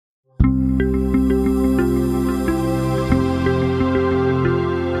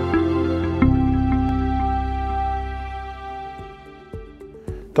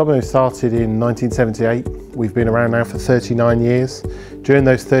Domino started in 1978. We've been around now for 39 years. During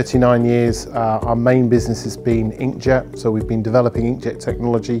those 39 years, our main business has been inkjet, so we've been developing inkjet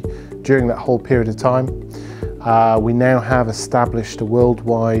technology during that whole period of time. We now have established a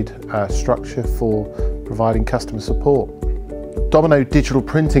worldwide structure for providing customer support. Domino Digital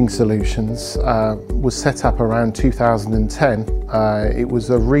Printing Solutions was set up around 2010. It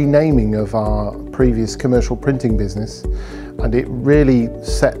was a renaming of our previous commercial printing business, and it really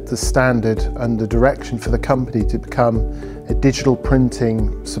set the standard and the direction for the company to become a digital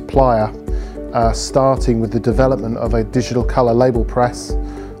printing supplier, starting with the development of a digital colour label press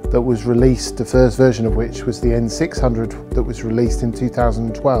that was released, the first version of which was the N600 that was released in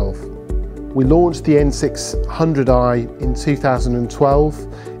 2012. We launched the N600i in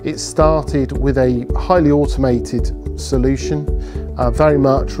 2012. It started with a highly automated solution, very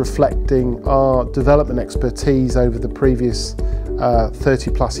much reflecting our development expertise over the previous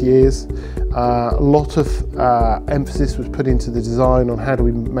 30 plus years. A lot of emphasis was put into the design on how do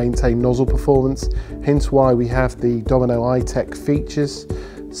we maintain nozzle performance, hence why we have the Domino iTech features,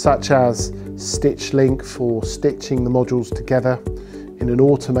 such as Stitch Link for stitching the modules together in an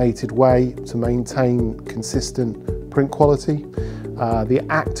automated way to maintain consistent print quality. The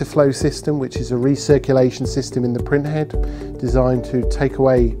ActiFlow system, which is a recirculation system in the print head designed to take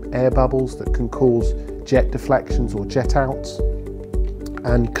away air bubbles that can cause jet deflections or jet outs.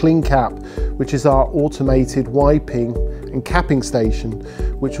 And CleanCap, which is our automated wiping and capping station,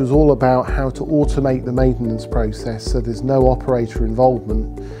 which was all about how to automate the maintenance process so there's no operator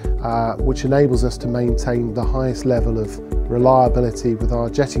involvement, which enables us to maintain the highest level of reliability with our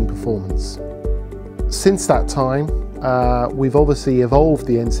jetting performance. Since that time, we've obviously evolved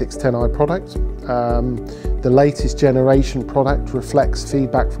the N610i product. The latest generation product reflects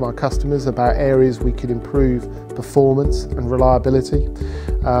feedback from our customers about areas we could improve performance and reliability.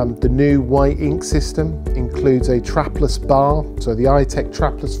 The new white ink system includes a trapless bar, so the iTech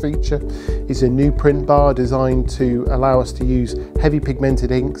trapless feature is a new print bar designed to allow us to use heavy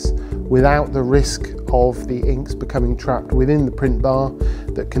pigmented inks without the risk of the inks becoming trapped within the print bar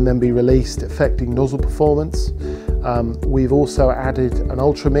that can then be released, affecting nozzle performance. We've also added an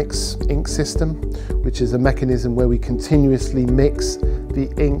ultra-mix ink system, which is a mechanism where we continuously mix the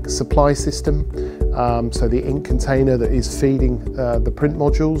ink supply system, so the ink container that is feeding the print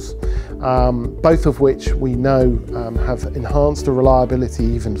modules, both of which we know have enhanced the reliability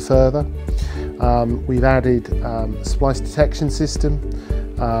even further. We've added a splice detection system.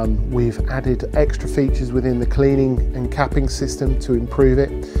 We've added extra features within the cleaning and capping system to improve it.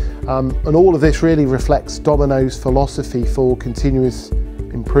 And all of this really reflects Domino's philosophy for continuous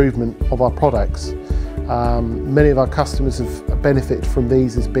improvement of our products. Many of our customers have benefited from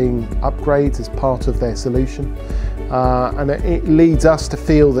these as being upgrades as part of their solution. And it leads us to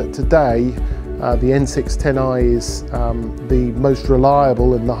feel that today the N610i is the most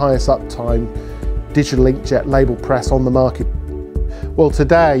reliable and the highest uptime digital inkjet label press on the market. Well,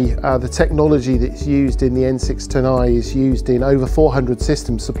 today the technology that's used in the N610i is used in over 400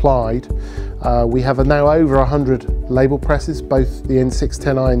 systems supplied. We have now over 100 label presses, both the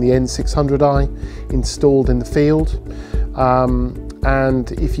N610i and the N600i, installed in the field.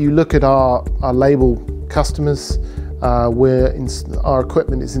 And if you look at our label customers, our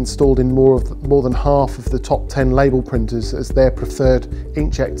equipment is installed in more than half of the top 10 label printers as their preferred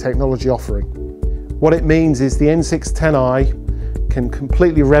inkjet technology offering. What it means is the N610i can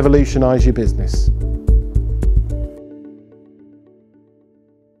completely revolutionise your business.